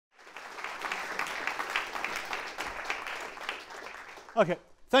Okay,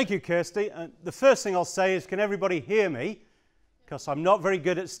 thank you, Kirsty. The first thing I'll say is, can everybody hear me? Because I'm not very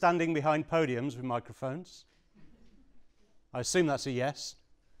good at standing behind podiums with microphones. I assume that's a yes.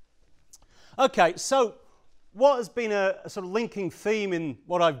 Okay, so what has been a sort of linking theme in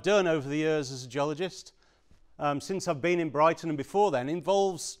what I've done over the years as a geologist, since I've been in Brighton and before then,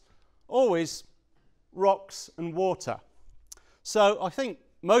 involves always rocks and water. So I think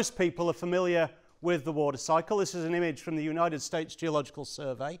most people are familiar with the water cycle. This is an image from the United States Geological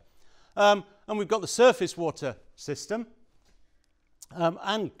Survey. And we've got the surface water system.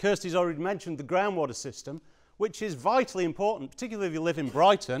 And Kirsty's already mentioned the groundwater system, which is vitally important, particularly if you live in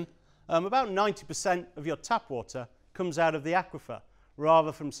Brighton. About 90% of your tap water comes out of the aquifer,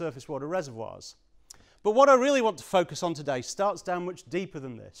 rather from surface water reservoirs. But what I really want to focus on today starts down much deeper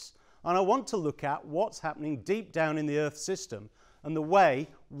than this. And I want to look at what's happening deep down in the Earth system and the way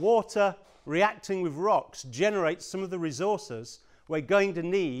water reacting with rocks generates some of the resources we're going to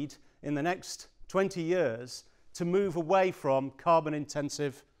need in the next 20 years to move away from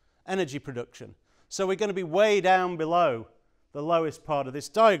carbon-intensive energy production. So we're going to be way down below the lowest part of this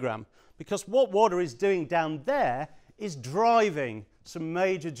diagram, because what water is doing down there is driving some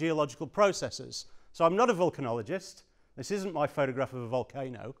major geological processes. So I'm not a volcanologist. This isn't my photograph of a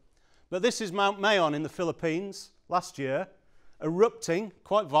volcano, but this is Mount Mayon in the Philippines last year, erupting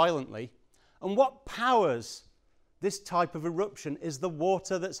quite violently. And what powers this type of eruption is the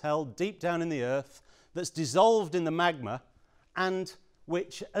water that's held deep down in the earth, that's dissolved in the magma, and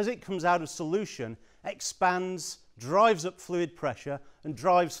which, as it comes out of solution, expands, drives up fluid pressure, and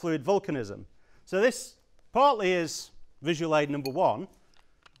drives fluid volcanism. So this partly is visual aid number one.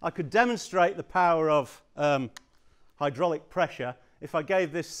 I could demonstrate the power of hydraulic pressure if I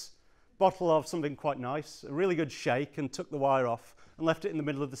gave this bottle of something quite nice a really good shake and took the wire off and left it in the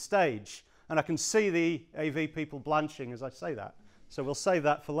middle of the stage. And I can see the AV people blanching as I say that. So we'll save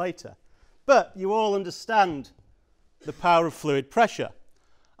that for later. But you all understand the power of fluid pressure.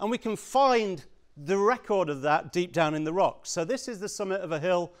 And we can find the record of that deep down in the rocks. So this is the summit of a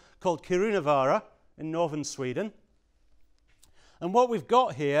hill called Kirunavaara in northern Sweden. And what we've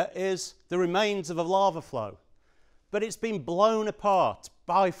got here is the remains of a lava flow. But it's been blown apart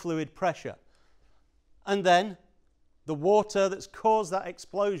by fluid pressure. And then the water that's caused that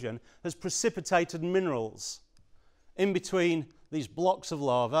explosion has precipitated minerals in between these blocks of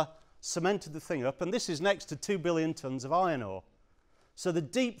lava, cemented the thing up, and this is next to 2 billion tons of iron ore. So the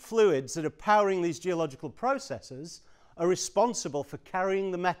deep fluids that are powering these geological processes are responsible for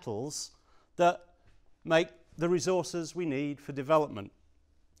carrying the metals that make the resources we need for development.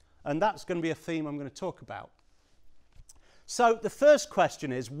 And that's going to be a theme I'm going to talk about. So the first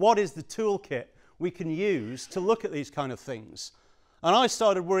question is, what is the toolkit we can use to look at these kind of things? And I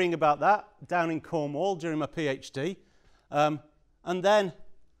started worrying about that down in Cornwall during my PhD. And then,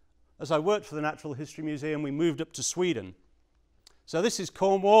 as I worked for the Natural History Museum, we moved up to Sweden. So this is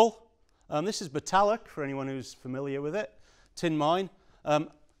Cornwall. This is Batalak, for anyone who's familiar with it, tin mine.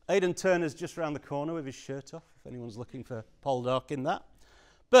 Aidan Turner's just around the corner with his shirt off, if anyone's looking for Poldark in that.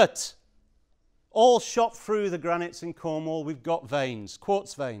 But all shot through the granites in Cornwall, we've got veins,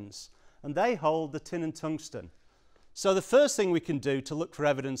 quartz veins, and they hold the tin and tungsten. So the first thing we can do to look for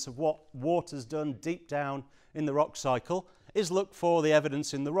evidence of what water's done deep down in the rock cycle is look for the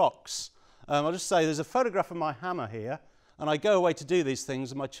evidence in the rocks. I'll just say there's a photograph of my hammer here, and I go away to do these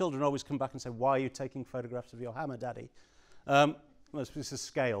things, and my children always come back and say, "Why are you taking photographs of your hammer, Daddy?" Well, this is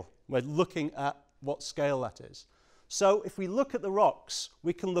scale. We're looking at what scale that is. So if we look at the rocks,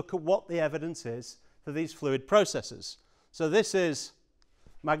 we can look at what the evidence is for these fluid processes. So this is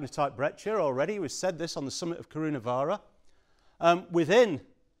magnetite breccia already. We've said this on the summit of Kirunavaara. Within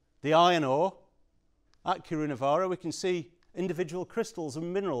the iron ore at Kirunavaara, we can see individual crystals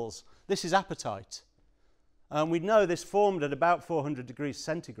and minerals. This is apatite. We know this formed at about 400 degrees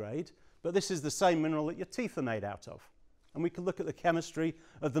centigrade, but this is the same mineral that your teeth are made out of. And we can look at the chemistry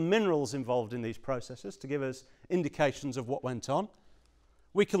of the minerals involved in these processes to give us indications of what went on.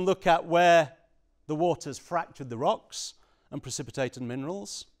 We can look at where the water's fractured the rocks and precipitated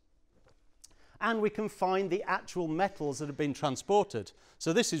minerals. And we can find the actual metals that have been transported.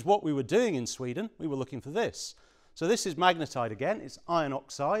 So this is what we were doing in Sweden. We were looking for this. So this is magnetite again. It's iron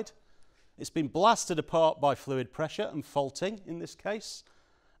oxide. It's been blasted apart by fluid pressure and faulting in this case.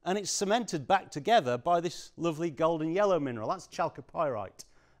 And it's cemented back together by this lovely golden yellow mineral. That's chalcopyrite.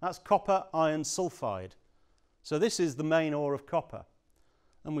 That's copper iron sulfide. So this is the main ore of copper.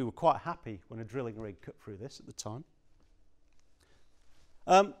 And we were quite happy when a drilling rig cut through this at the time.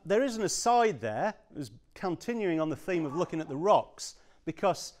 There is an aside there, who's continuing on the theme of looking at the rocks,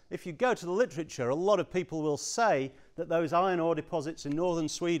 because if you go to the literature, a lot of people will say that those iron ore deposits in northern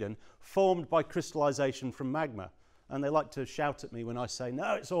Sweden formed by crystallization from magma. And they like to shout at me when I say,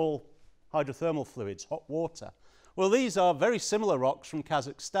 no, it's all hydrothermal fluids, hot water. Well, these are very similar rocks from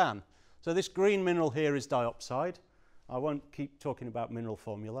Kazakhstan. So this green mineral here is diopside. I won't keep talking about mineral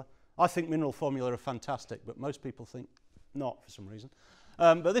formula. I think mineral formula are fantastic, but most people think not for some reason.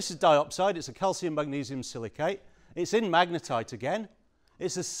 But this is diopside. It's a calcium magnesium silicate. It's in magnetite again.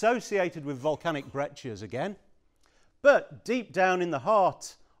 It's associated with volcanic breccias again. But deep down in the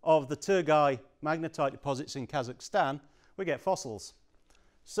heart of the Turgai magnetite deposits in Kazakhstan, we get fossils.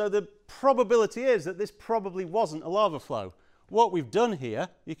 So the probability is that this probably wasn't a lava flow. What we've done here,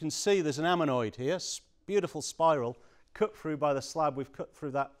 you can see there's an ammonoid here, beautiful spiral, cut through by the slab we've cut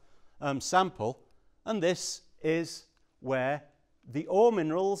through that sample. And this is where the ore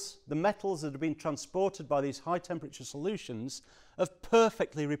minerals, the metals that have been transported by these high temperature solutions, have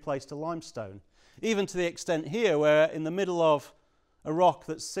perfectly replaced a limestone. Even to the extent here where in the middle of a rock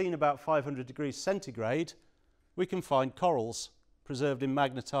that's seen about 500 degrees centigrade, we can find corals preserved in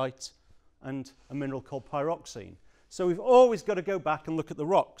magnetite and a mineral called pyroxene. So we've always got to go back and look at the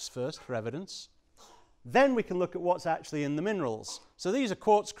rocks first for evidence. Then we can look at what's actually in the minerals. So these are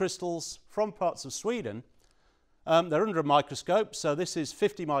quartz crystals from parts of Sweden. They're under a microscope, so this is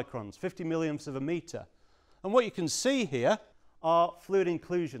 50 microns, 50 millionths of a metre. And what you can see here are fluid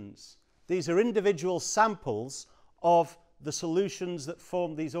inclusions. These are individual samples of the solutions that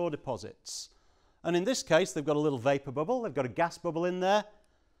form these ore deposits. And in this case, they've got a little vapour bubble, they've got a gas bubble in there,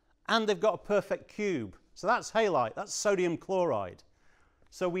 and they've got a perfect cube. So that's halite, that's sodium chloride.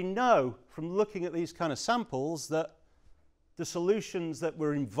 So we know from looking at these kind of samples that the solutions that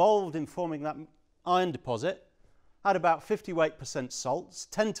were involved in forming that iron deposit had about 58% salts,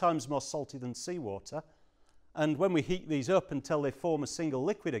 10 times more salty than seawater. And when we heat these up until they form a single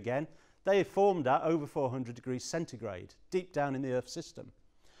liquid again, they formed at over 400 degrees centigrade, deep down in the Earth system.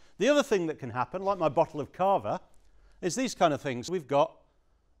 The other thing that can happen, like my bottle of Carver, is these kind of things. We've got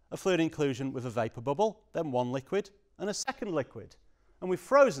a fluid inclusion with a vapour bubble, then one liquid, and a second liquid. And we've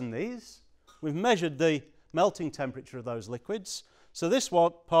frozen these. We've measured the melting temperature of those liquids. So this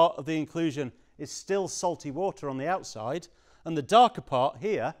one part of the inclusion is still salty water on the outside, and the darker part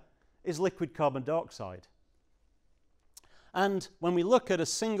here is liquid carbon dioxide. And when we look at a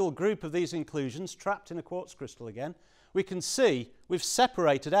single group of these inclusions trapped in a quartz crystal again, we can see we've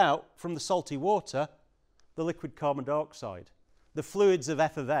separated out from the salty water the liquid carbon dioxide. The fluids have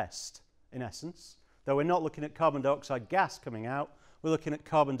effervesced, in essence. Though we're not looking at carbon dioxide gas coming out, we're looking at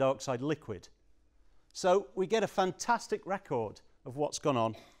carbon dioxide liquid. So we get a fantastic record of what's gone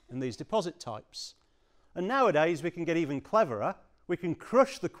on in these deposit types. And nowadays we can get even cleverer. We can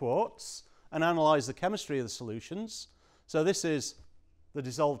crush the quartz and analyse the chemistry of the solutions. So this is the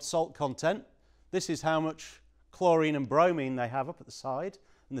dissolved salt content. This is how much chlorine and bromine they have up at the side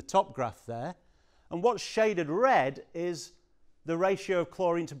in the top graph there. And what's shaded red is the ratio of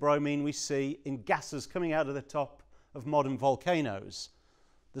chlorine to bromine we see in gases coming out of the top of modern volcanoes.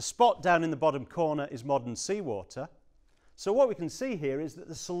 The spot down in the bottom corner is modern seawater. So what we can see here is that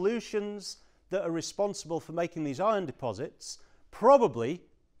the solutions that are responsible for making these iron deposits probably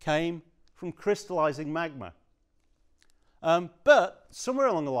came from crystallizing magma. But somewhere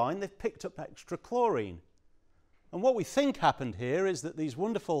along the line they've picked up extra chlorine. And what we think happened here is that these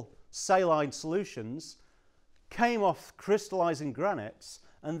wonderful saline solutions came off crystallizing granites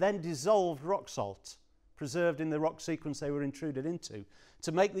and then dissolved rock salt, preserved in the rock sequence they were intruded into,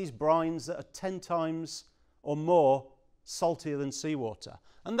 to make these brines that are 10 times or more saltier than seawater.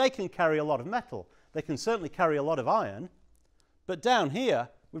 And they can carry a lot of metal. They can certainly carry a lot of iron. But down here,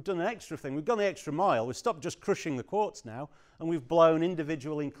 we've done an extra thing. We've gone the extra mile. We've stopped just crushing the quartz now, and we've blown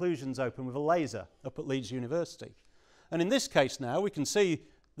individual inclusions open with a laser up at Leeds University. And in this case now, we can see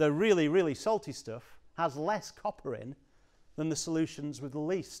the really, really salty stuff has less copper in than the solutions with the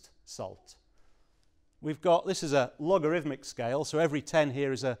least salt. We've got, this is a logarithmic scale, so every 10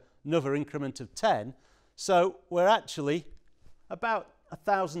 here is another increment of 10. So we're actually about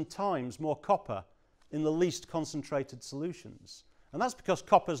 1,000 times more copper in the least concentrated solutions. And that's because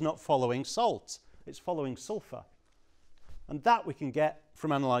copper's not following salt, it's following sulfur. And that we can get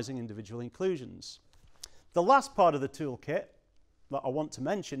from analysing individual inclusions. The last part of the toolkit that I want to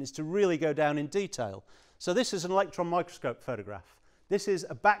mention is to really go down in detail. So this is an electron microscope photograph. This is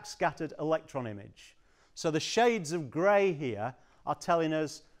a backscattered electron image. So the shades of grey here are telling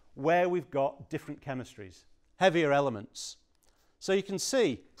us where we've got different chemistries, heavier elements. So you can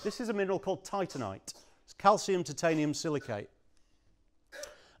see this is a mineral called titanite. It's calcium titanium silicate.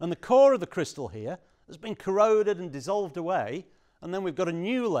 And the core of the crystal here has been corroded and dissolved away, and then we've got a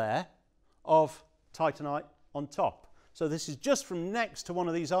new layer of titanite on top. So this is just from next to one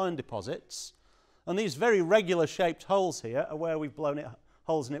of these iron deposits, and these very regular shaped holes here are where we've blown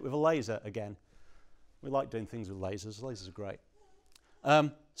holes in it with a laser again. We like doing things with lasers. Lasers are great.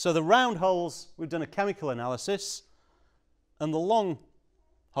 So the round holes, we've done a chemical analysis, and the long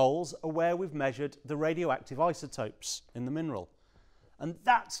holes are where we've measured the radioactive isotopes in the mineral. And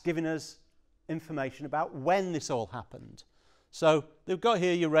that's giving us information about when this all happened. So they've got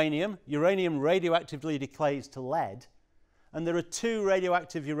here uranium. Uranium radioactively decays to lead. And there are two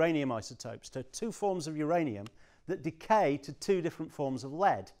radioactive uranium isotopes, so two forms of uranium that decay to two different forms of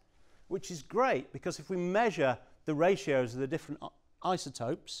lead, which is great because if we measure the ratios of the different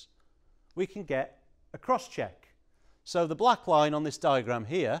isotopes, we can get a cross-check. So the black line on this diagram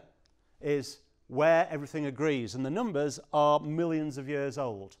here is where everything agrees, and the numbers are millions of years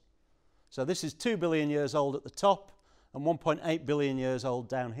old. So this is 2 billion years old at the top and 1.8 billion years old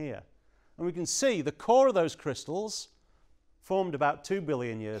down here. And we can see the core of those crystals formed about 2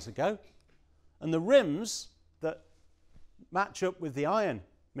 billion years ago, and the rims that match up with the iron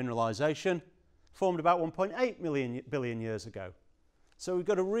mineralization formed about 1.8 billion years ago. So we've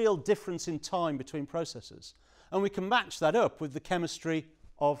got a real difference in time between processes. And we can match that up with the chemistry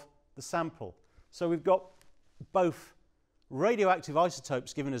of the sample. So we've got both radioactive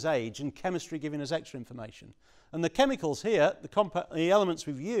isotopes giving us age and chemistry giving us extra information. And the chemicals here, the elements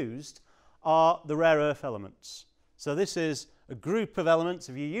we've used, are the rare earth elements. So this is a group of elements.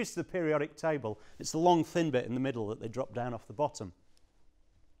 If you're used to the periodic table, it's the long thin bit in the middle that they drop down off the bottom.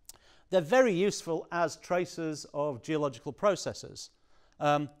 They're very useful as tracers of geological processes.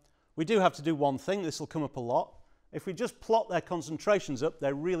 We do have to do one thing. This will come up a lot. If we just plot their concentrations up,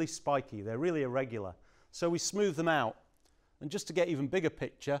 they're really spiky. They're really irregular. So we smooth them out. And just to get even bigger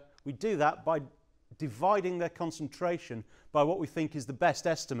picture, we do that by dividing their concentration by what we think is the best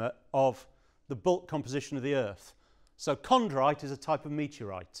estimate of the bulk composition of the Earth. So chondrite is a type of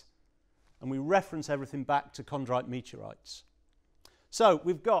meteorite. And we reference everything back to chondrite meteorites. So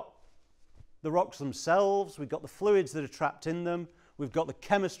we've got the rocks themselves, we've got the fluids that are trapped in them, we've got the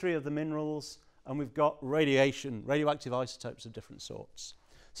chemistry of the minerals, and we've got radioactive isotopes of different sorts.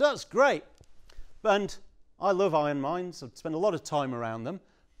 So that's great. And I love iron mines. I've spent a lot of time around them.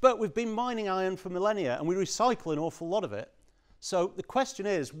 But we've been mining iron for millennia, and we recycle an awful lot of it. So the question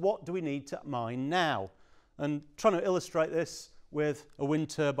is, what do we need to mine now? And trying to illustrate this with a wind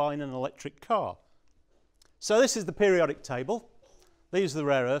turbine and an electric car. So this is the periodic table. These are the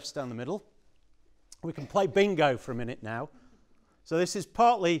rare earths down the middle. We can play bingo for a minute now. So this is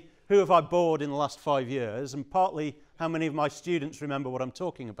partly who have I bored in the last 5 years, and partly how many of my students remember what I'm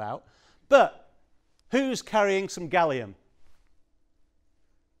talking about. But who's carrying some gallium?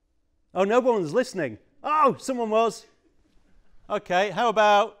 Oh, no one's listening. Oh, someone was. Okay, how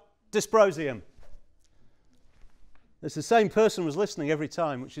about dysprosium? It's the same person was listening every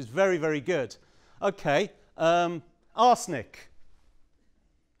time, which is very, very good. Okay, arsenic.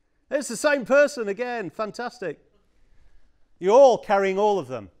 It's the same person again. Fantastic. You're all carrying all of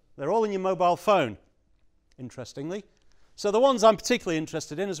them. They're all in your mobile phone, interestingly. So the ones I'm particularly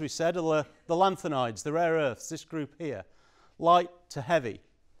interested in, as we said, are the lanthanides, the rare earths, this group here, light to heavy.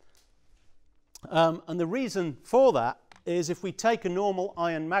 And the reason for that is if we take a normal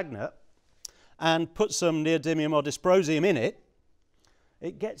iron magnet and put some neodymium or dysprosium in it,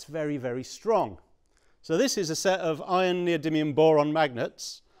 it gets very, very strong. So this is a set of iron neodymium boron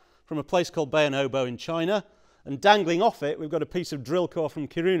magnets from a place called Bayan-Obo in China, and dangling off it we've got a piece of drill core from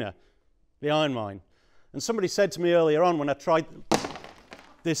Kiruna, the iron mine. And somebody said to me earlier on when I tried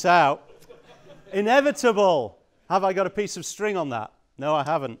this out, inevitable, have I got a piece of string on that? No, I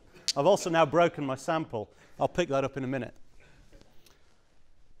haven't. I've also now broken my sample. I'll pick that up in a minute.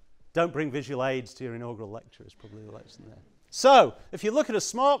 Don't bring visual aids to your inaugural lecture is probably the lesson there. So, if you look at a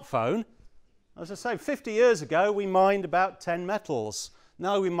smartphone, as I say, 50 years ago we mined about 10 metals.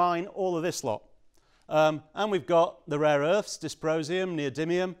 Now we mine all of this lot. And we've got the rare earths, dysprosium,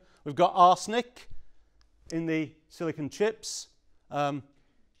 neodymium. We've got arsenic in the silicon chips.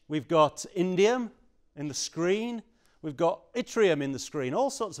 We've got indium in the screen. We've got yttrium in the screen. All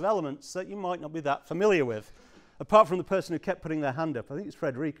sorts of elements that you might not be that familiar with, apart from the person who kept putting their hand up. I think it's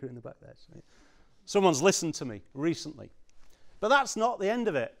Frederica in the back there. Someone's listened to me recently. But that's not the end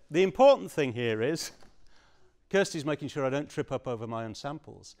of it. The important thing here is, Kirsty's making sure I don't trip up over my own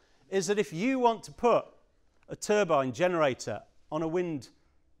samples, is that if you want to put a turbine generator on a wind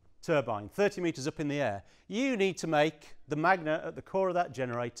turbine 30 meters up in the air, you need to make the magnet at the core of that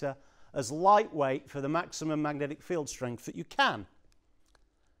generator as lightweight for the maximum magnetic field strength that you can.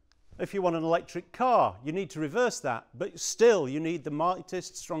 If you want an electric car, you need to reverse that, but still you need the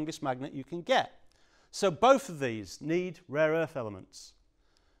lightest, strongest magnet you can get. So both of these need rare earth elements.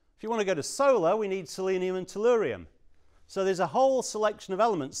 If you want to go to solar, we need selenium and tellurium. So there's a whole selection of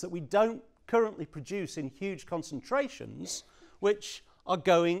elements that we don't currently produce in huge concentrations, which are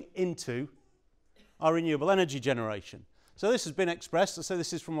going into our renewable energy generation. So this has been expressed, so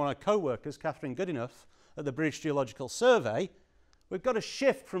this is from one of our co-workers, Catherine Goodenough, at the British Geological Survey. We've got to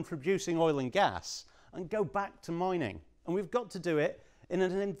shift from producing oil and gas and go back to mining. And we've got to do it in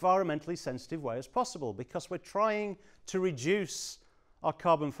an environmentally sensitive way as possible, because we're trying to reduce our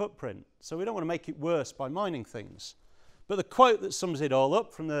carbon footprint. So we don't want to make it worse by mining things. But the quote that sums it all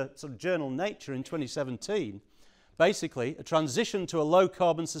up from the sort of journal Nature in 2017, basically, a transition to a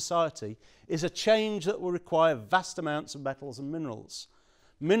low-carbon society is a change that will require vast amounts of metals and minerals.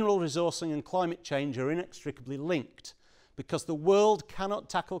 Mineral resourcing and climate change are inextricably linked, because the world cannot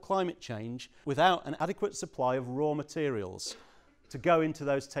tackle climate change without an adequate supply of raw materials to go into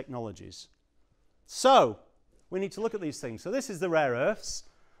those technologies. So we need to look at these things. So this is the rare earths.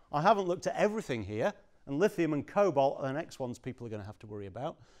 I haven't looked at everything here, and lithium and cobalt are the next ones people are going to have to worry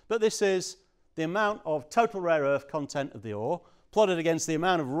about. But this is the amount of total rare earth content of the ore plotted against the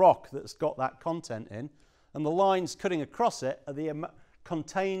amount of rock that's got that content in, and the lines cutting across it are the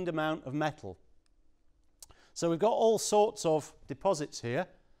contained amount of metal. So we've got all sorts of deposits here,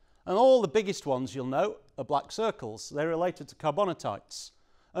 and all the biggest ones, you'll note, are black circles. They're related to carbonatites.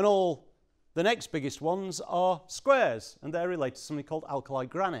 And all the next biggest ones are squares, and they're related to something called alkali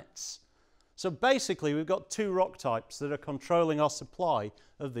granites. So basically, we've got two rock types that are controlling our supply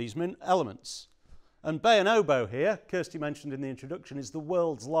of these elements. And Bayan-Obo here, Kirsty mentioned in the introduction, is the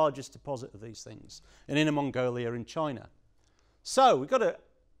world's largest deposit of these things in Inner Mongolia in China. So we've got to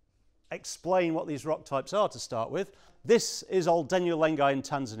explain what these rock types are to start with. This is Old Denyo-Lengai in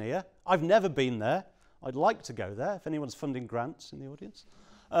Tanzania. I've never been there. I'd like to go there, if anyone's funding grants in the audience.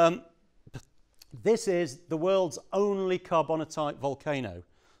 This is the world's only carbonatite volcano.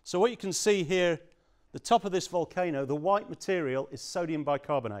 So what you can see here, the top of this volcano, the white material is sodium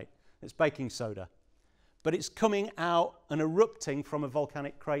bicarbonate. It's baking soda. But it's coming out and erupting from a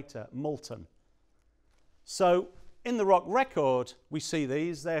volcanic crater, molten. So in the rock record, we see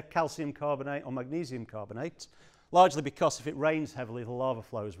these. They're calcium carbonate or magnesium carbonate, largely because if it rains heavily, the lava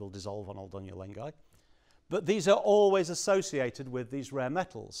flows will dissolve on Old Denyo-Lengai. But these are always associated with these rare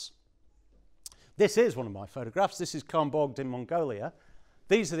metals. This is one of my photographs. This is Karmbogt in Mongolia.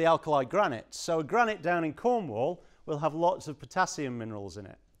 These are the alkali granites. So a granite down in Cornwall will have lots of potassium minerals in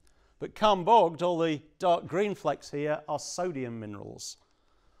it. But Karmbogt, all the dark green flecks here, are sodium minerals.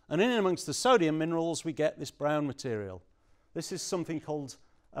 And in amongst the sodium minerals, we get this brown material. This is something called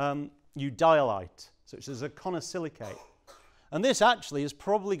eudialyte, so it's a zirconosilicate. And this actually has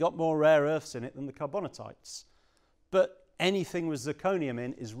probably got more rare earths in it than the carbonatites. But anything with zirconium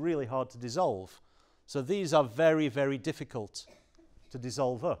in is really hard to dissolve. So these are very, very difficult to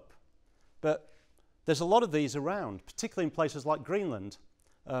dissolve up. But there's a lot of these around, particularly in places like Greenland.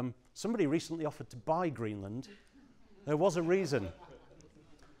 Somebody recently offered to buy Greenland. There was a reason.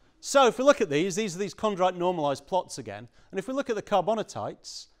 So if we look at these are these chondrite normalized plots again. And if we look at the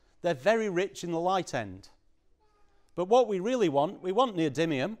carbonatites, they're very rich in the light end. But what we really want, we want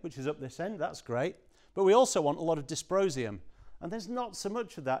neodymium, which is up this end, that's great. But we also want a lot of dysprosium. And there's not so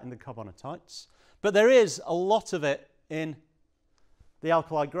much of that in the carbonatites. But there is a lot of it in the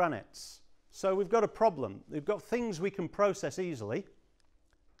alkali granites. So we've got a problem. We've got things we can process easily,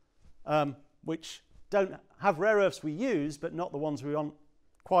 which don't have rare earths we use, but not the ones we want,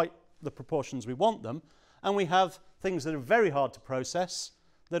 quite the proportions we want them. And we have things that are very hard to process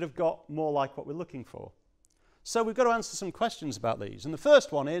that have got more like what we're looking for. So we've got to answer some questions about these. And the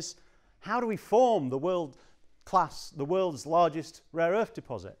first one is, how do we form the world's largest rare earth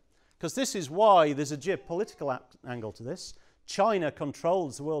deposit? Because this is why there's a geopolitical angle to this. China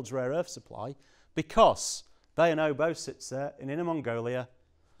controls the world's rare earth supply because Bayan-Obo sits there in Inner Mongolia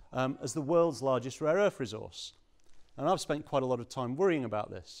as the world's largest rare earth resource. And I've spent quite a lot of time worrying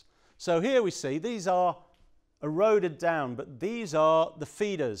about this. So here we see these are eroded down, but these are the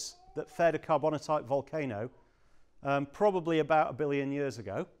feeders that fed a carbonatite volcano probably about 1 billion years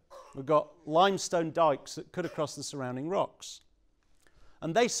ago. We've got limestone dikes that cut across the surrounding rocks.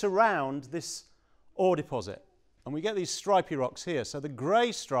 And they surround this ore deposit. And we get these stripy rocks here. So the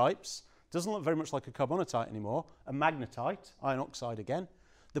grey stripes, doesn't look very much like a carbonatite anymore, a magnetite, iron oxide again.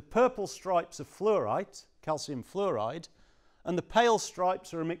 The purple stripes are fluorite, calcium fluoride. And the pale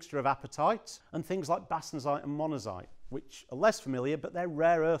stripes are a mixture of apatite and things like bastnasite and monazite, which are less familiar, but they're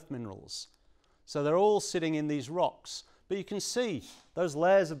rare earth minerals. So they're all sitting in these rocks. But you can see those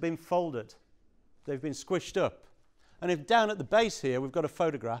layers have been folded. They've been squished up. And if down at the base here we've got a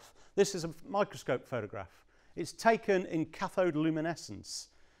photograph, this is a microscope photograph. It's taken in cathode luminescence.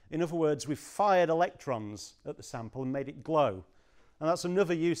 In other words, we've fired electrons at the sample and made it glow. And that's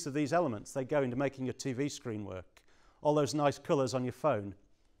another use of these elements. They go into making your TV screen work. All those nice colours on your phone.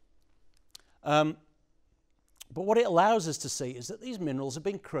 But what it allows us to see is that these minerals have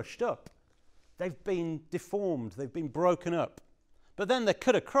been crushed up. They've been deformed, they've been broken up. But then they're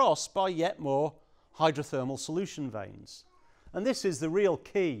cut across by yet more hydrothermal solution veins. And this is the real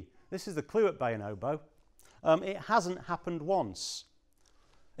key. This is the clue at Bayan-Obo. It hasn't happened once.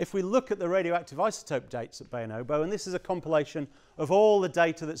 If we look at the radioactive isotope dates at Bayan-Obo, and this is a compilation of all the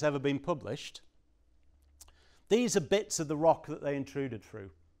data that's ever been published, these are bits of the rock that they intruded through.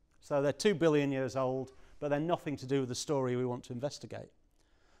 So they're 2 billion years old, but they're nothing to do with the story we want to investigate.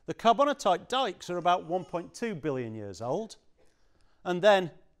 The carbonatite dikes are about 1.2 billion years old. And then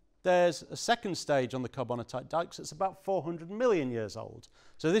there's a second stage on the carbonatite dikes that's about 400 million years old.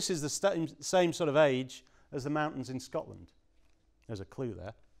 So this is the same sort of age as the mountains in Scotland. There's a clue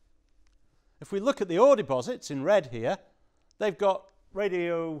there. If we look at the ore deposits in red here, they've got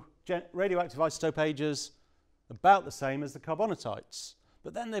radioactive isotope ages about the same as the carbonatites.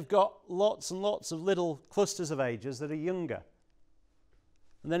 But then they've got lots and lots of little clusters of ages that are younger.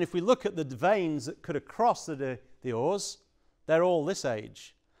 And then if we look at the veins that cut across the ores, they're all this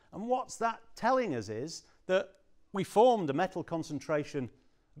age. And what's that telling us is that we formed a metal concentration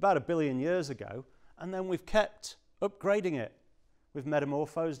about 1 billion years ago, and then we've kept upgrading it. We've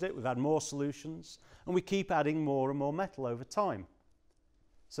metamorphosed it, we've had more solutions, and we keep adding more and more metal over time.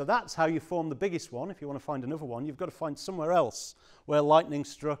 So that's how you form the biggest one. If you want to find another one, you've got to find somewhere else where lightning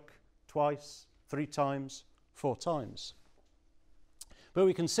struck twice, 3 times, 4 times. But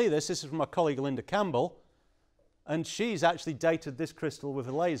we can see this. This is from my colleague Linda Campbell, and she's actually dated this crystal with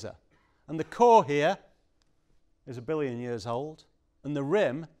a laser. And the core here is 1 billion years old, and the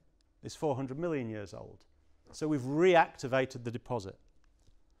rim is 400 million years old. So we've reactivated the deposit.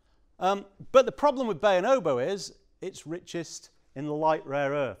 But the problem with Bayan-Obo is it's richest in the light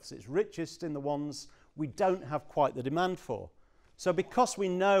rare earths. It's richest in the ones we don't have quite the demand for. So because we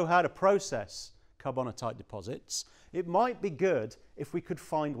know how to process carbonatite deposits, it might be good if we could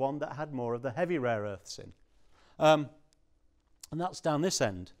find one that had more of the heavy rare earths in. And that's down this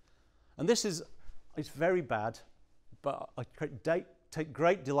end. And this is, it's very bad, but I take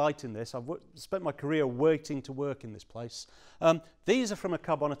great delight in this. I've spent my career waiting to work in this place. These are from a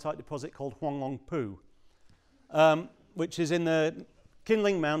carbonatite deposit called Huanglongpu, which is in the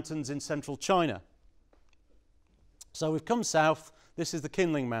Qinling Mountains in central China. So we've come south. This is the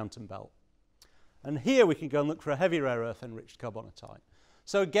Qinling Mountain Belt. And here we can go and look for a heavy rare earth enriched carbonatite.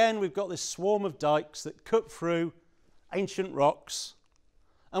 So again, we've got this swarm of dikes that cut through ancient rocks,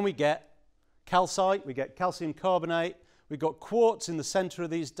 and we get calcite, we get calcium carbonate, we've got quartz in the center of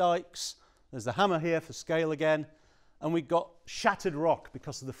these dikes. There's the hammer here for scale again, and we've got shattered rock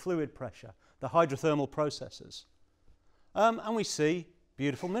because of the fluid pressure, the hydrothermal processes. And we see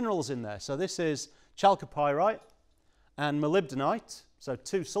beautiful minerals in there. So this is chalcopyrite and molybdenite, so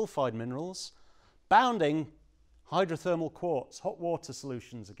 2 sulfide minerals, bounding hydrothermal quartz, hot water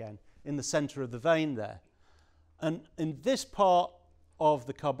solutions again, in the center of the vein there. And in this part of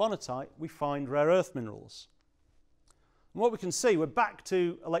the carbonatite, we find rare earth minerals. And what we can see, we're back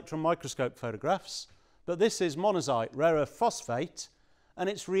to electron microscope photographs, but this is monazite, rare earth phosphate, and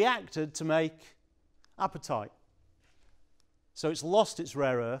it's reacted to make apatite. So it's lost its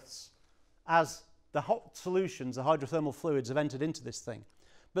rare earths as the hot solutions, the hydrothermal fluids, have entered into this thing.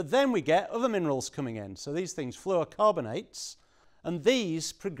 But then we get other minerals coming in. So these things, fluorocarbonates, and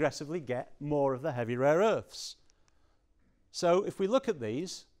these progressively get more of the heavy rare earths. So if we look at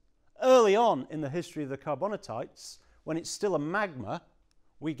these, early on in the history of the carbonatites, when it's still a magma,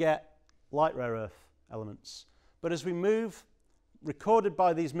 we get light rare earth elements. But as we move, recorded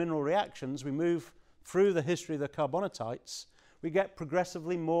by these mineral reactions, we move through the history of the carbonatites, we get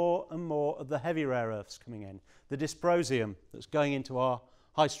progressively more and more of the heavy rare earths coming in, the dysprosium that's going into our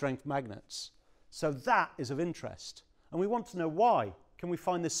high-strength magnets. So that is of interest. And we want to know why. Can we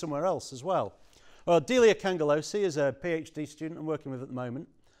find this somewhere else as well? Well, Delia Kangelosi is a PhD student I'm working with at the moment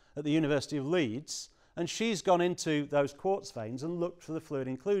at the University of Leeds, and she's gone into those quartz veins and looked for the fluid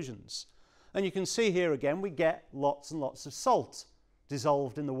inclusions. And you can see here again we get lots and lots of salt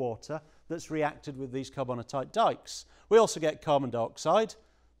dissolved in the water that's reacted with these carbonatite dikes. We also get carbon dioxide.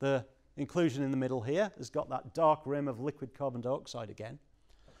 The inclusion in the middle here has got that dark rim of liquid carbon dioxide again.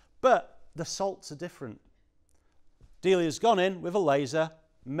 But the salts are different. Delia's gone in with a laser,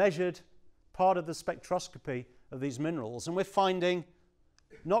 measured part of the spectroscopy of these minerals, and we're finding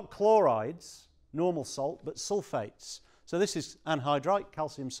not chlorides, normal salt, but sulfates. So this is anhydrite,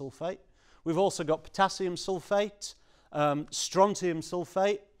 calcium sulfate. We've also got potassium sulfate, strontium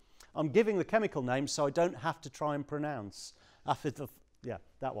sulfate. I'm giving the chemical names so I don't have to try and pronounce. Yeah,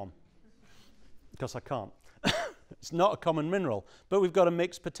 that one, because I can't. It's not a common mineral, but we've got a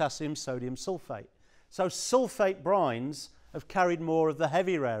mixed potassium sodium sulfate. So sulfate brines have carried more of the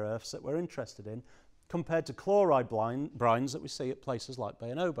heavy rare earths that we're interested in compared to chloride brines that we see at places like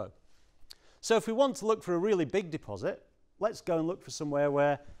Bayonobo. So if we want to look for a really big deposit, let's go and look for somewhere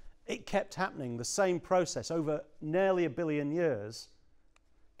where it kept happening, the same process over nearly 1 billion years,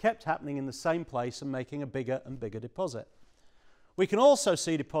 kept happening in the same place and making a bigger and bigger deposit. We can also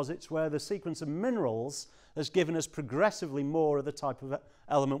see deposits where the sequence of minerals has given us progressively more of the type of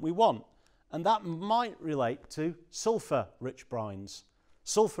element we want. And that might relate to sulfur-rich brines,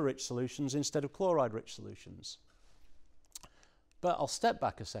 sulfur-rich solutions instead of chloride-rich solutions. But I'll step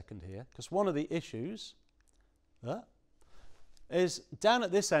back a second here, because one of the issues is down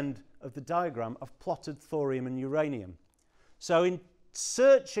at this end of the diagram, I've plotted thorium and uranium. So in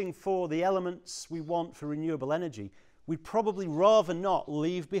searching for the elements we want for renewable energy, we'd probably rather not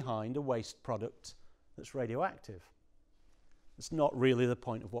leave behind a waste product that's radioactive. It's not really the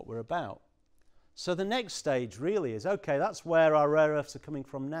point of what we're about. So the next stage really is, okay, that's where our rare earths are coming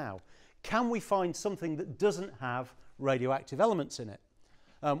from now. Can we find something that doesn't have radioactive elements in it?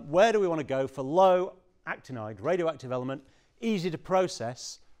 Where do we want to go for low actinide, radioactive element, easy to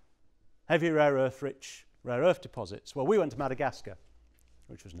process, heavy rare earth rich rare earth deposits? Well, we went to Madagascar,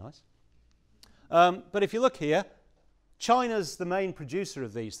 which was nice. But if you look here, China's the main producer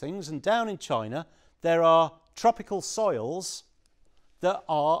of these things, and down in China there are tropical soils that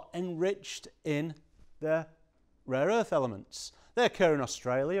are enriched in their rare earth elements. They occur in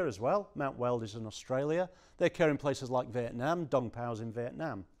Australia as well. Mount Weld is in Australia. They occur in places like Vietnam, Dong Pao's in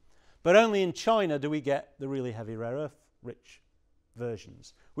Vietnam. But only in China do we get the really heavy rare earth rich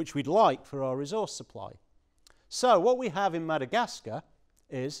versions, which we'd like for our resource supply. So what we have in Madagascar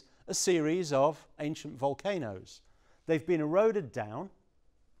is a series of ancient volcanoes. They've been eroded down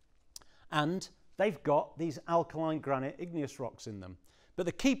and they've got these alkaline granite igneous rocks in them. But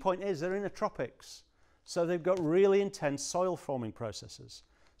the key point is they're in the tropics. So they've got really intense soil forming processes.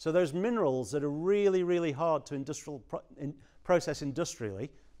 So those minerals that are really, really hard to process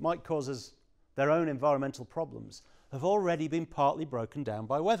industrially, might cause us their own environmental problems, have already been partly broken down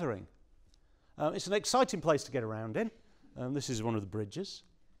by weathering. It's an exciting place to get around in. This is one of the bridges.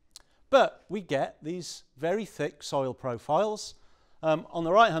 But we get these very thick soil profiles. On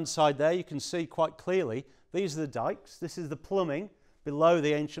the right-hand side there, you can see quite clearly, these are the dikes. This is the plumbing below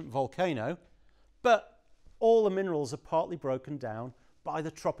the ancient volcano. But all the minerals are partly broken down by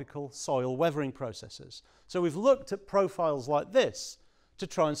the tropical soil weathering processes. So we've looked at profiles like this to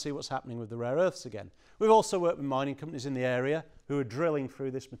try and see what's happening with the rare earths again. We've also worked with mining companies in the area who are drilling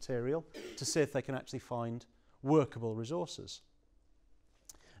through this material to see if they can actually find workable resources.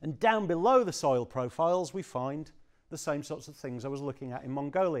 And down below the soil profiles, we find the same sorts of things I was looking at in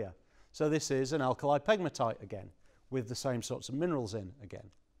Mongolia. So this is an alkali pegmatite again, with the same sorts of minerals in again.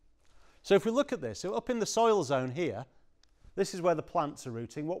 So if we look at this, so up in the soil zone here, this is where the plants are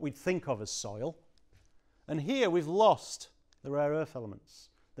rooting, what we'd think of as soil. And here we've lost the rare earth elements.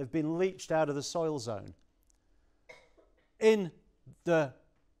 They've been leached out of the soil zone. In the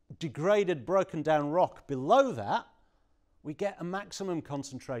degraded, broken down rock below that, we get a maximum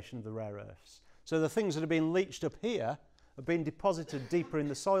concentration of the rare earths. So the things that have been leached up here have been deposited deeper in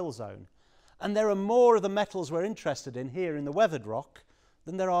the soil zone. And there are more of the metals we're interested in here in the weathered rock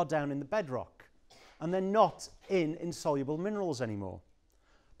than there are down in the bedrock. And they're not in insoluble minerals anymore,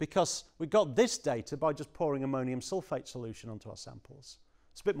 because we got this data by just pouring ammonium sulfate solution onto our samples.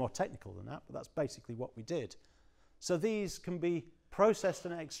 It's a bit more technical than that, but that's basically what we did. So these can be processed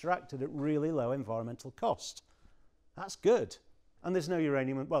and extracted at really low environmental cost. That's good. And there's no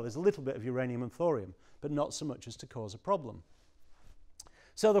uranium, well, there's a little bit of uranium and thorium, but not so much as to cause a problem.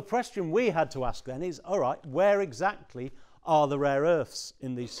 So the question we had to ask then is, all right, where exactly are the rare earths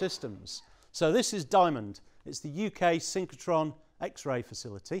in these systems? So this is Diamond. It's the UK synchrotron X-ray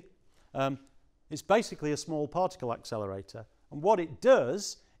facility. It's basically a small particle accelerator. And what it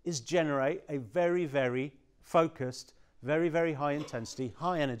does is generate a very, very focused, very, very high intensity,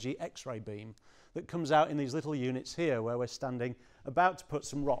 high energy X-ray beam that comes out in these little units here where we're standing about to put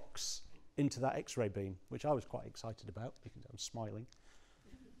some rocks into that X-ray beam, which I was quite excited about. You can, I'm smiling.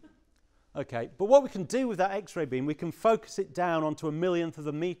 Okay, but what we can do with that X-ray beam, we can focus it down onto a millionth of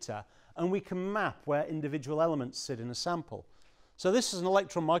a metre, and we can map where individual elements sit in a sample. So this is an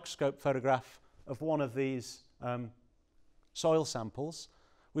electron microscope photograph of one of these soil samples.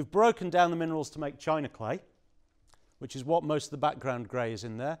 We've broken down the minerals to make china clay, which is what most of the background grey is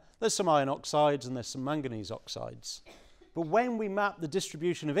in there. There's some iron oxides and there's some manganese oxides. But when we map the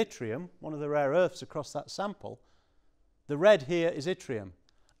distribution of yttrium, one of the rare earths across that sample, the red here is yttrium,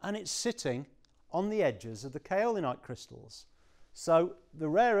 and it's sitting on the edges of the kaolinite crystals. So the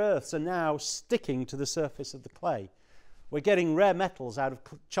rare earths are now sticking to the surface of the clay. We're getting rare metals out of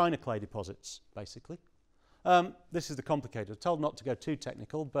china clay deposits, basically. This is the complicated. I'm told not to go too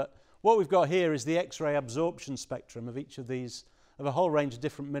technical, but what we've got here is the X-ray absorption spectrum of each of these, of a whole range of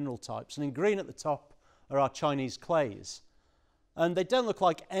different mineral types. And in green at the top are our Chinese clays. And they don't look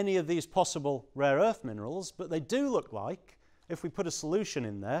like any of these possible rare earth minerals, but they do look like, if we put a solution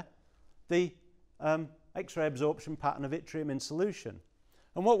in there, the X-ray absorption pattern of yttrium in solution.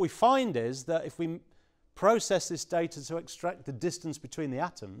 And what we find is that if we process this data to extract the distance between the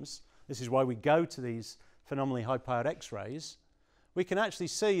atoms, this is why we go to these phenomenally high-powered X-rays, we can actually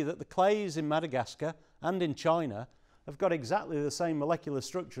see that the clays in Madagascar and in China have got exactly the same molecular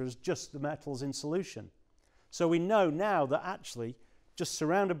structure as just the metals in solution. So we know now that actually, just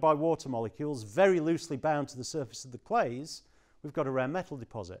surrounded by water molecules, very loosely bound to the surface of the clays, we've got a rare metal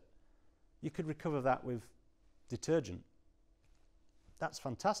deposit. You could recover that with detergent. That's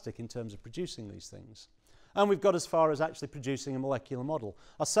fantastic in terms of producing these things. And we've got as far as actually producing a molecular model.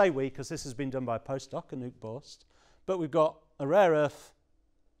 I say we because this has been done by a postdoc, Anouk Borst, but we've got a rare earth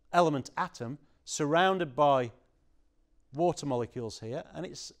element atom surrounded by water molecules here, and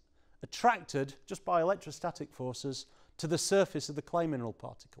it's attracted just by electrostatic forces to the surface of the clay mineral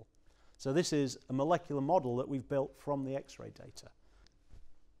particle. So this is a molecular model that we've built from the X-ray data.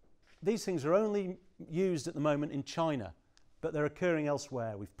 These things are only used at the moment in China, but they're occurring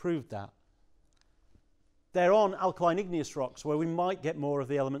elsewhere. We've proved that. They're on alkaline igneous rocks where we might get more of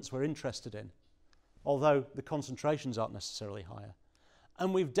the elements we're interested in, although the concentrations aren't necessarily higher.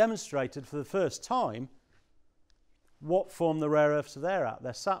 And we've demonstrated for the first time what form the rare earths are there at.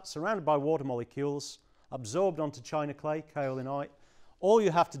 They're sat surrounded by water molecules, absorbed onto china clay, kaolinite. All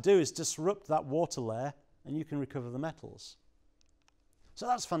you have to do is disrupt that water layer and you can recover the metals. So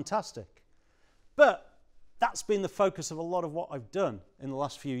that's fantastic. But that's been the focus of a lot of what I've done in the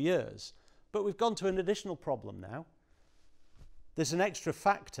last few years. But we've gone to an additional problem now. There's an extra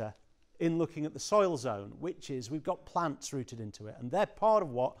factor in looking at the soil zone, which is we've got plants rooted into it, and they're part of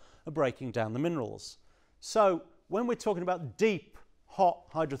what are breaking down the minerals. So when we're talking about deep, hot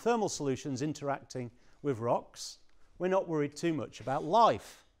hydrothermal solutions interacting with rocks, we're not worried too much about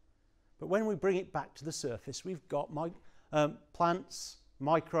life. But when we bring it back to the surface, we've got plants,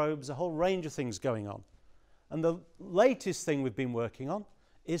 microbes, a whole range of things going on. And the latest thing we've been working on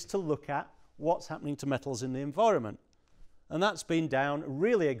is to look at what's happening to metals in the environment. And that's been down a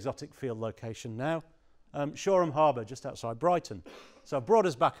really exotic field location now, Shoreham Harbour, just outside Brighton. So I've brought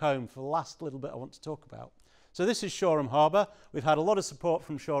us back home for the last little bit I want to talk about. So this is Shoreham Harbour. We've had a lot of support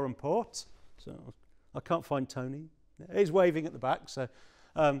from Shoreham Port. So I can't find Tony. He's waving at the back. So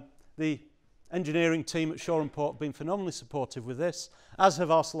the engineering team at Shoreham Port have been phenomenally supportive with this, as have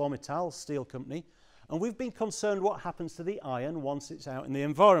ArcelorMittal steel company. And we've been concerned what happens to the iron once it's out in the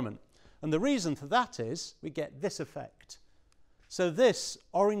environment. And the reason for that is we get this effect. So this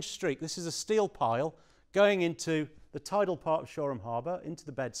orange streak, this is a steel pile going into the tidal part of Shoreham Harbour, into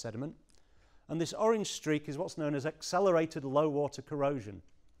the bed sediment. And this orange streak is what's known as accelerated low water corrosion.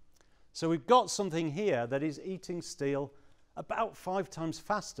 So we've got something here that is eating steel about 5 times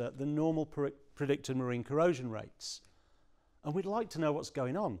faster than normal predicted marine corrosion rates. And we'd like to know what's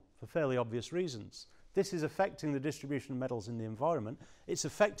going on for fairly obvious reasons. This is affecting the distribution of metals in the environment. It's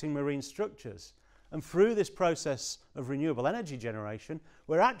affecting marine structures. And through this process of renewable energy generation,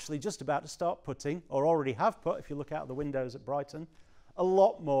 we're actually just about to start putting, or already have put, if you look out the windows at Brighton, a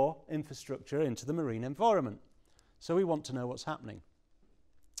lot more infrastructure into the marine environment. So we want to know what's happening.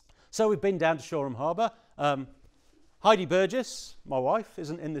 So we've been down to Shoreham Harbour. Heidi Burgess, my wife,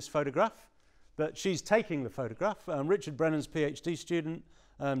 isn't in this photograph, but she's taking the photograph. Richard Brennan's PhD student,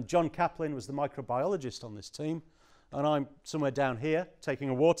 John Kaplan was the microbiologist on this team, and I'm somewhere down here taking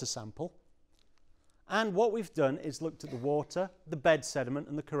a water sample. And what we've done is looked at the water, the bed sediment,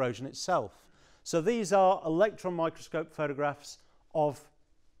 and the corrosion itself. So these are electron microscope photographs of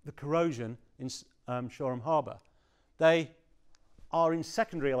the corrosion in Shoreham Harbour. They are in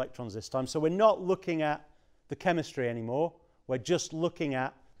secondary electrons this time, so we're not looking at the chemistry anymore, we're just looking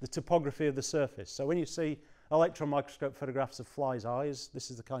at the topography of the surface. So when you see electron microscope photographs of flies' eyes, this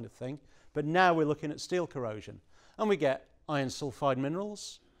is the kind of thing. But now we're looking at steel corrosion. And we get iron sulfide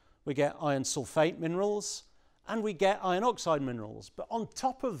minerals, we get iron sulfate minerals, and we get iron oxide minerals. But on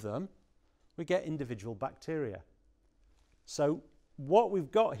top of them, we get individual bacteria. So what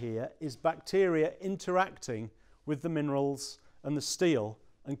we've got here is bacteria interacting with the minerals and the steel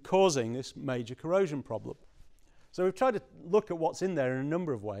and causing this major corrosion problem. So we've tried to look at what's in there in a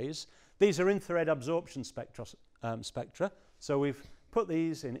number of ways. These are infrared absorption spectra. So we've put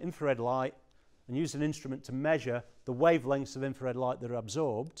these in infrared light and used an instrument to measure the wavelengths of infrared light that are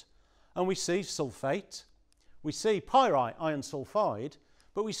absorbed. And we see sulfate, we see pyrite, iron sulfide,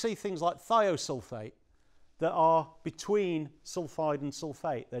 but we see things like thiosulfate that are between sulfide and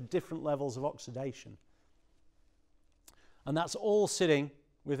sulfate. They're different levels of oxidation. And that's all sitting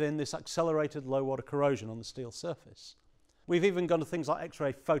within this accelerated low water corrosion on the steel surface. We've even gone to things like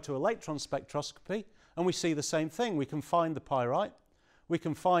X-ray photoelectron spectroscopy, and we see the same thing. We can find the pyrite, we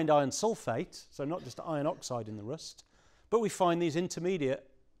can find iron sulfate, so not just iron oxide in the rust, but we find these intermediate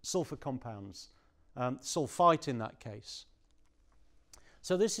sulfur compounds, sulfite in that case.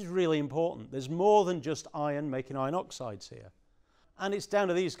 So this is really important. There's more than just iron making iron oxides here. And it's down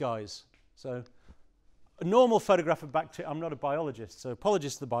to these guys. So a normal photograph of bacteria, I'm not a biologist, so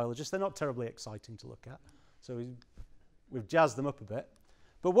apologies to the biologists, they're not terribly exciting to look at. So we've jazzed them up a bit.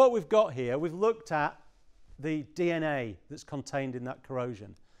 But what we've got here, we've looked at the DNA that's contained in that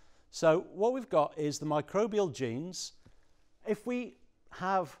corrosion. So what we've got is the microbial genes. If we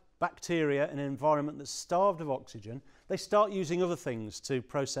have bacteria in an environment that's starved of oxygen, they start using other things to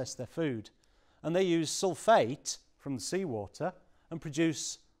process their food. And they use sulfate from the seawater and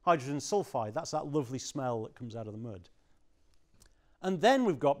produce hydrogen sulfide. That's that lovely smell that comes out of the mud. And then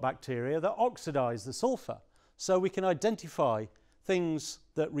we've got bacteria that oxidize the sulfur. So we can identify things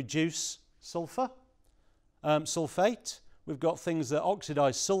that reduce sulfur, sulfate. We've got things that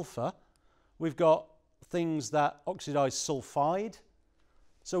oxidize sulfur. We've got things that oxidize sulfide.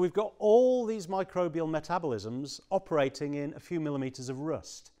 So we've got all these microbial metabolisms operating in a few millimeters of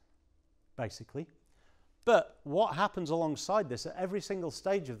rust, basically. But what happens alongside this, at every single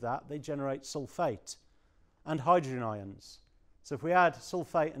stage of that, they generate sulfate and hydrogen ions. So if we add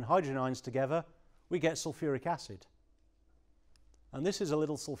sulfate and hydrogen ions together, we get sulfuric acid. And this is a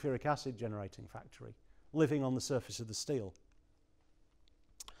little sulfuric acid generating factory living on the surface of the steel.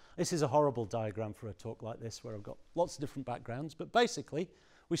 This is a horrible diagram for a talk like this where I've got lots of different backgrounds, but basically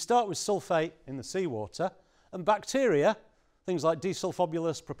we start with sulfate in the seawater, and bacteria, things like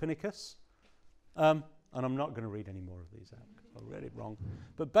Desulfobulus propinquus, and I'm not going to read any more of these out because I read it wrong,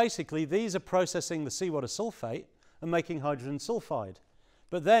 but basically these are processing the seawater sulfate and making hydrogen sulfide.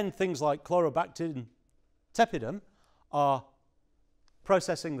 But then things like Chlorobacterium tepidum are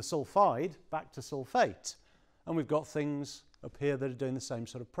processing the sulfide back to sulfate, and we've got things up here that are doing the same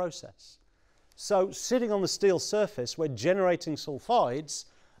sort of process. So sitting on the steel surface, we're generating sulfides,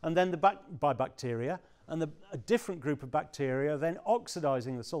 and then by bacteria, and a different group of bacteria then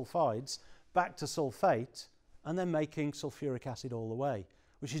oxidizing the sulfides back to sulfate, and then making sulfuric acid all the way,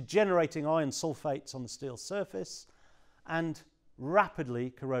 which is generating iron sulfates on the steel surface and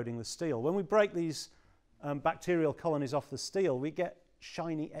rapidly corroding the steel. When we break these bacterial colonies off the steel, we get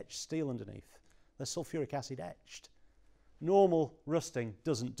shiny etched steel underneath. They're sulfuric acid etched. Normal rusting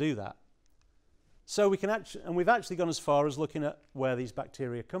doesn't do that. So we can and we've actually gone as far as looking at where these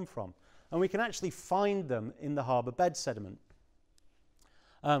bacteria come from. And we can actually find them in the harbour bed sediment.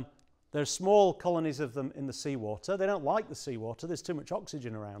 There are small colonies of them in the seawater. They don't like the seawater. There's too much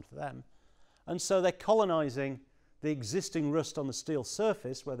oxygen around for them. And so they're colonising the existing rust on the steel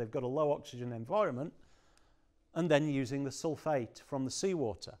surface where they've got a low oxygen environment, and then using the sulfate from the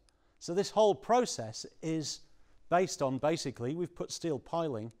seawater. So this whole process is based on, basically, we've put steel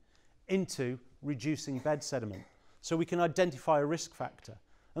piling into reducing bed sediment. So we can identify a risk factor.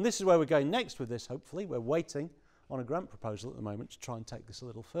 And this is where we're going next with this, hopefully. We're waiting on a grant proposal at the moment to try and take this a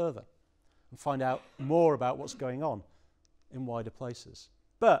little further and find out more about what's going on in wider places.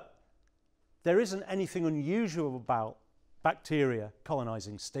 But there isn't anything unusual about bacteria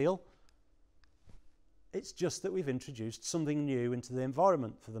colonizing steel. It's just that we've introduced something new into the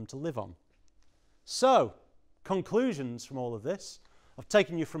environment for them to live on. So, conclusions from all of this. I've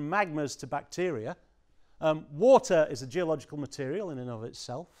taken you from magmas to bacteria. Water is a geological material in and of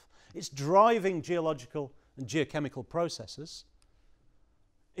itself. It's driving geological and geochemical processes.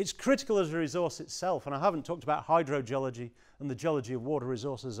 It's critical as a resource itself, and I haven't talked about hydrogeology and the geology of water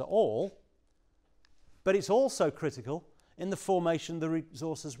resources at all, but it's also critical in the formation of the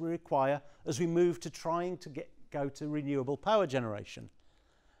resources we require as we move to trying to go to renewable power generation.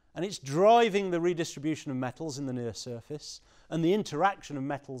 And it's driving the redistribution of metals in the near surface and the interaction of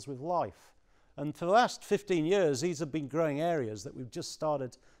metals with life. And for the last 15 years, these have been growing areas that we've just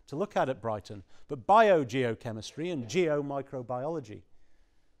started to look at Brighton. But biogeochemistry and geomicrobiology,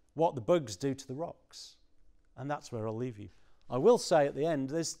 what the bugs do to the rocks. And that's where I'll leave you. I will say at the end,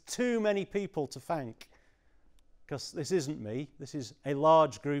 there's too many people to thank, because this isn't me. This is a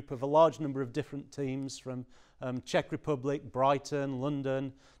large group of a large number of different teams from Czech Republic, Brighton,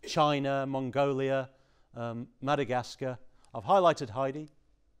 London, China, Mongolia, Madagascar. I've highlighted Heidi,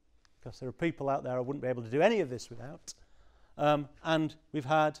 because there are people out there I wouldn't be able to do any of this without. And we've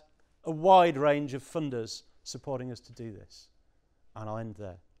had a wide range of funders supporting us to do this. And I'll end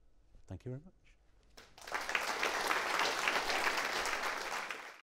there. Thank you very much.